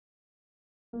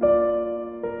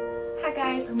Hi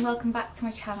guys, and welcome back to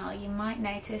my channel. You might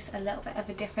notice a little bit of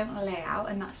a different layout,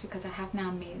 and that's because I have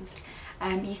now moved.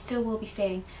 You still will be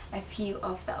seeing a few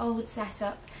of the old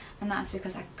setup, and that's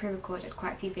because I've pre-recorded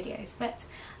quite a few videos, but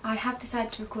I have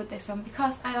decided to record this one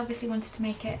because I obviously wanted to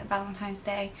make it a Valentine's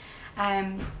Day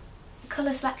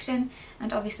colour selection,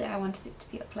 and obviously I wanted it to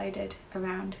be uploaded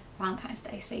around Valentine's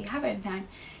Day, so you have it in time.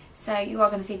 So you are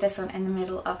going to see this one in the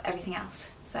middle of everything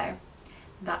else. So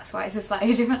that's why it's a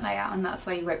slightly different layout, and that's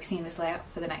why you won't be seeing this layout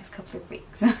for the next couple of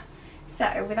weeks.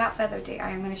 So without further ado,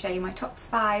 I am going to show you my top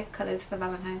 5 colours for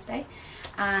Valentine's Day,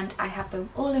 and I have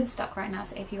them all in stock right now,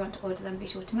 so if you want to order them, be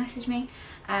sure to message me.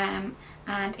 And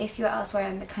if you're elsewhere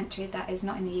in the country that is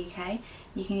not in the UK,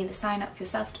 you can either sign up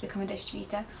yourself to become a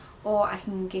distributor, or I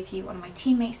can give you one of my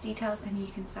teammates' details and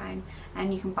you can sign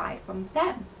and you can buy from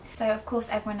them. So of course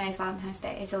everyone knows Valentine's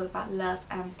Day is all about love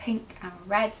and pink and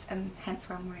reds, and hence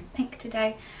why I'm wearing pink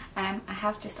today. I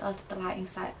have just altered the lighting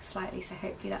slightly, so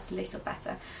hopefully that's a little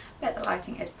better, but the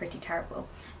lighting is pretty terrible.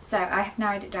 So I have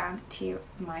narrowed it down to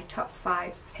my top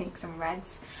 5 pinks and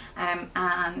reds,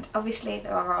 and obviously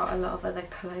there are a lot of other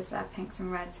colours that are pinks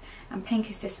and reds, and pink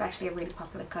is especially a really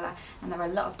popular colour, and there are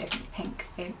a lot of different pinks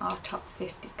in our top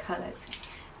 50 colours.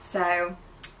 So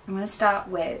I'm going to start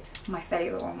with my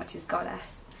favourite one, which is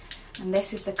Goddess. And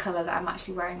this is the colour that I'm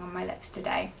actually wearing on my lips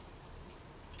today.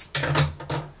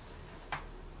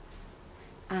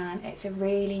 And it's a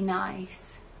really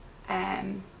nice,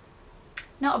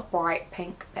 not a bright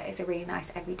pink, but it's a really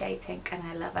nice everyday pink, and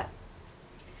I love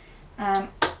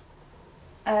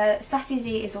it. Sassy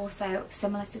Z is also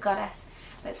similar to Goddess,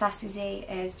 but Sassy Z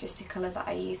is just a colour that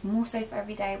I use more so for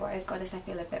everyday, whereas Goddess I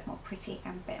feel a bit more pretty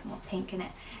and a bit more pink in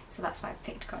it, so that's why I've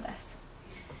picked Goddess.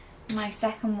 My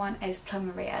second one is Plum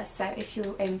Maria, so if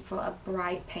you're in for a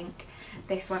bright pink,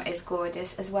 this one is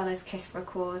gorgeous, as well as Kiss for a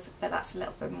Cause, but that's a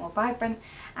little bit more vibrant,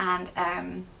 and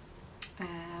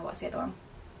what's the other one?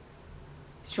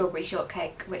 Strawberry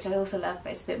Shortcake, which I also love,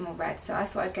 but it's a bit more red, so I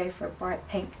thought I'd go for a bright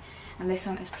pink, and this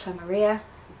one is Plum Maria,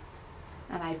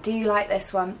 and I do like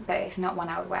this one, but it's not one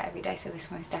I would wear every day, so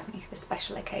this one is definitely for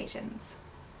special occasions.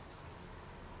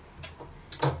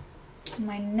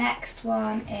 My next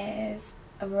one is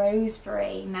a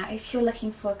Roseberry. Now if you're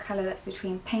looking for a colour that's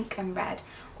between pink and red,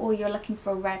 or you're looking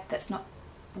for a red that's not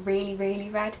really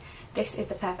red, this is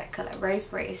the perfect colour.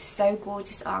 Roseberry is so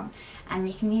gorgeous on, and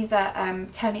you can either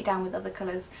turn it down with other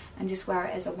colours and just wear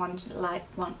it as a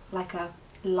like a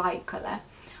light colour,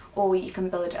 or you can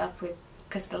build it up with,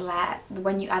 because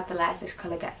when you add the layers, this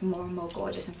colour gets more and more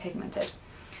gorgeous and pigmented.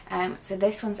 So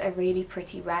this one's a really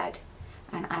pretty red,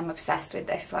 and I'm obsessed with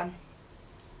this one.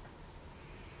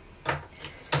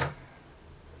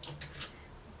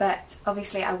 But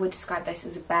obviously I would describe this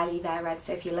as a barely there red,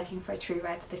 so if you're looking for a true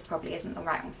red, this probably isn't the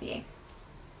right one for you.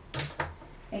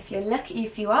 If you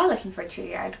are looking for a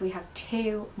true red, we have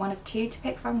one of two to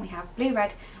pick from. We have Blue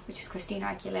Red, which is Christina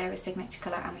Aguilera's signature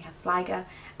colour, and we have Fly Girl.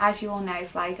 As you all know,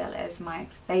 Fly Girl is my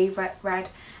favourite red,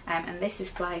 and this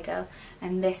is Fly Girl,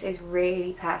 and this is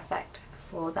really perfect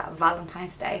for that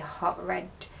Valentine's Day hot red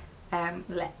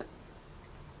lip.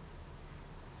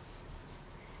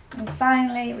 And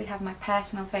finally we have my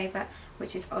personal favourite,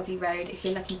 which is Aussie Road. If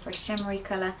you're looking for a shimmery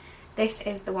colour, this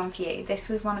is the one for you. This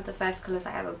was one of the first colours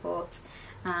I ever bought,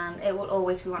 and it will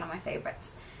always be one of my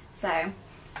favourites. So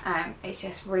it's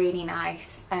just really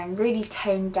nice and really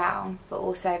toned down, but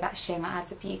also that shimmer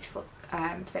adds a beautiful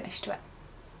finish to it.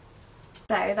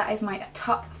 So that is my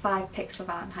top 5 picks for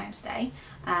Valentine's Day.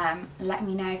 Let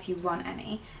me know if you want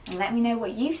any, and let me know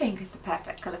what you think is the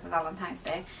perfect colour for Valentine's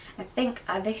Day. I think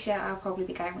this year I'll probably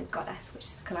be going with Goddess, which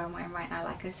is the colour I'm wearing right now,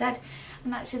 like I said,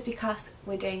 and that's just because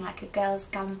we're doing like a girls'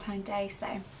 Valentine Day, so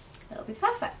it'll be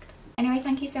perfect. Anyway,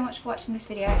 thank you so much for watching this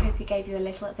video. I hope it gave you a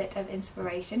little bit of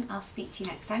inspiration. I'll speak to you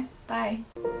next time. Bye!